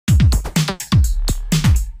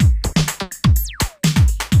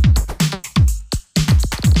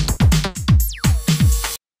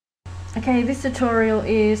Okay, this tutorial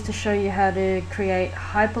is to show you how to create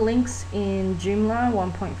hyperlinks in Joomla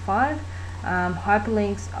 1.5.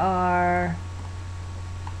 Hyperlinks are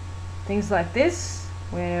things like this,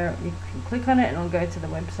 where you can click on it and it'll go to the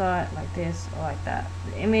website like this or like that.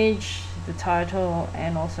 The image, the title,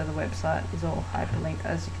 and also the website is all hyperlinked,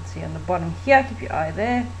 as you can see on the bottom here. Keep your eye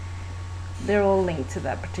there. They're all linked to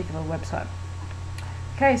that particular website.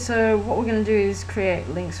 Okay, so what we're going to do is create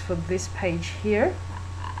links for this page here.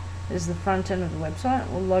 This is the front end of the website.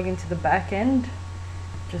 We'll log into the back end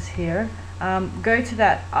just here. Go to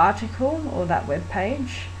that article or that web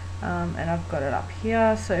page, and I've got it up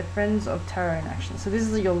here. So Friends of Tarot in Action. So this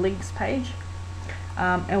is your links page,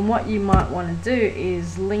 and what you might want to do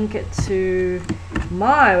is link it to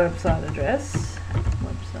my website address,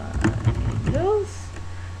 website angels,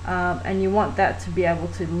 and you want that to be able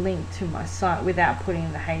to link to my site without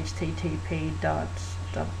putting the http dot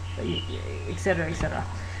etc etc.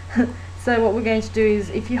 So what we're going to do is,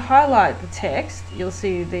 if you highlight the text, you'll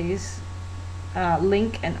see these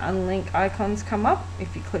link and unlink icons come up.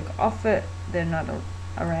 If you click off it, they're not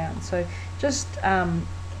around. So just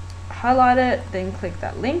highlight it, then click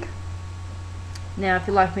that link. Now if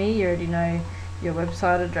you're like me, you already know your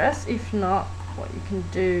website address. If not, what you can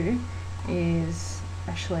do is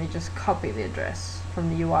actually just copy the address from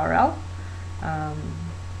the URL.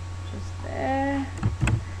 Just there,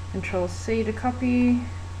 Control C to copy,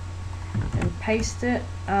 and paste it,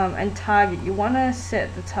 and target. You want to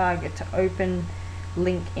set the target to open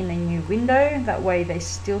link in a new window. That way they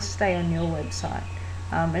still stay on your website.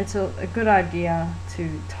 It's a good idea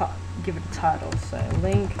to give it a title. So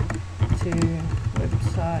link to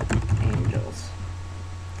website angels.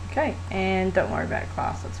 Okay, and don't worry about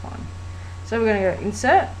class, that's fine. So we're going to go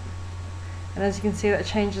insert, and as you can see, that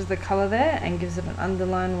changes the color there and gives it an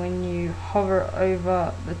underline when you hover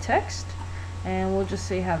over the text. And we'll just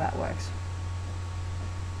see how that works.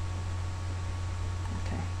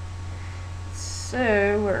 Okay,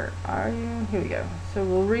 so where are you? Here we go. So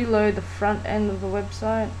we'll reload the front end of the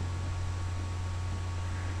website,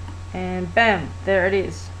 and bam, there it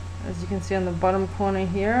is. As you can see on the bottom corner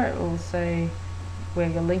here, it will say where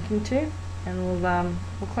you're linking to, and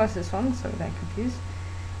we'll close this one so we don't confuse,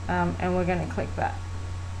 and we're going to click that.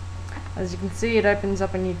 As you can see, it opens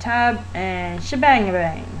up a new tab, and shebang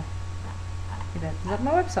bang, it opens up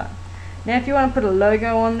my website. Now if you want to put a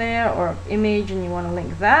logo on there or an image and you want to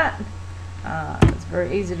link that, it's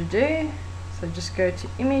very easy to do. So just go to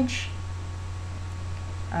image,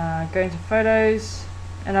 go into photos,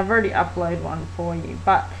 and I've already uploaded one for you,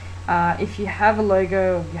 but if you have a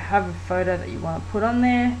logo or if you have a photo that you want to put on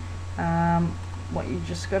there, what you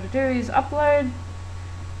just got to do is upload.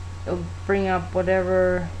 It'll bring up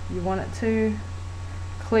whatever you want it to.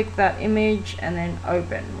 Click that image and then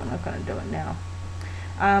open. We're not going to do it now.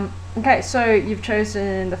 Okay, so you've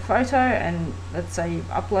chosen the photo, and let's say you've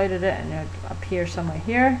uploaded it and it'll appear somewhere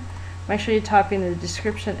here. Make sure you type in the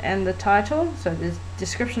description and the title. So there's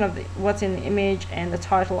description of what's in the image and the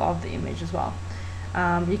title of the image as well.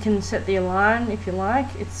 You can set the align if you like.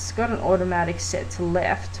 It's got an automatic set to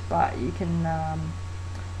left, but you can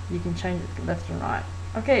change it to left and right.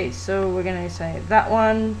 Okay, so we're going to say that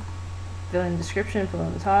one. Fill in the description, fill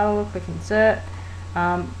in the title, click insert,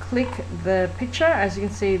 click the picture. As you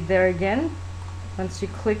can see there again, once you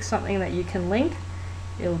click something that you can link,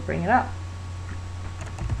 it'll bring it up.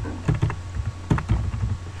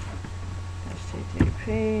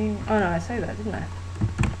 HTTP, oh no, I saved that, didn't I?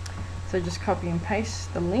 So just copy and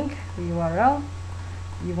paste the link, the URL.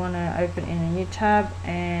 You want to open in a new tab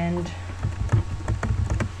and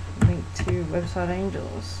link to website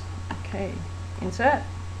angels. Okay, insert.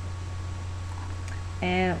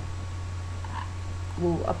 And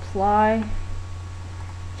we'll apply.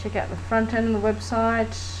 Check out the front end of the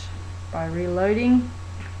website by reloading.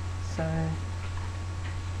 So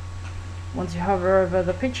once you hover over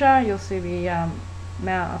the picture, you'll see the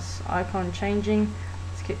mouse icon changing.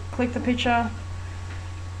 Let's click the picture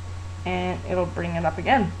and it'll bring it up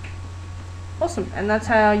again. Awesome, and that's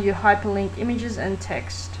how you hyperlink images and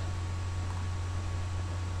text.